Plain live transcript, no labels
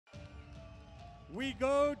We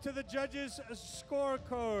go to the judges'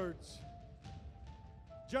 scorecards.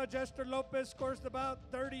 Judge Esther Lopez scores the bout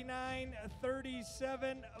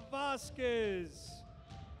 39-37 Vasquez.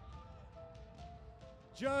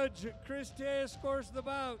 Judge Chris Tejeda scores the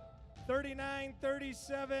bout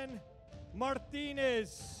 39-37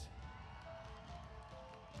 Martinez.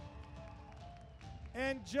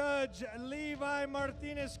 And Judge Levi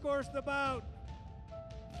Martinez scores the bout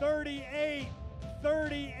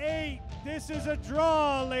 38-38. This is a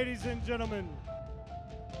draw, ladies and gentlemen.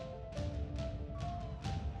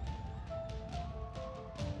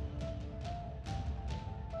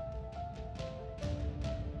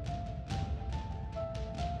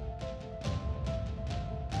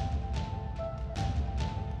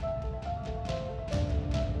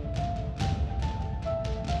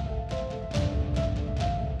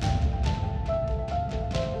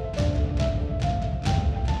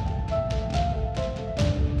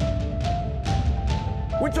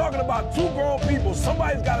 We're talking about two grown people.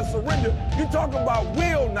 Somebody's got to surrender. You're talking about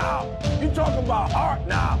will now. You're talking about heart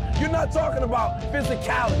now. You're not talking about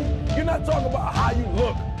physicality. You're not talking about how you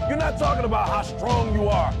look. You're not talking about how strong you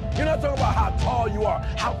are. You're not talking about how tall you are,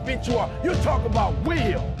 how fit you are. You're talking about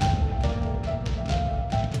will.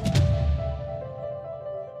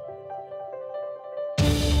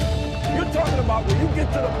 You're talking about when you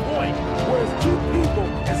get to the point where it's two people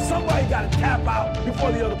and somebody got to tap out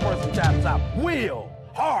before the other person taps out. Will.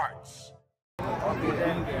 Hearts.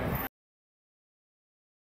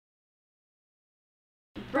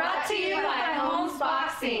 Brought to you by Holmes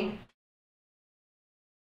Boxing.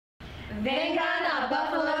 Vengana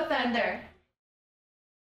Buffalo Thunder.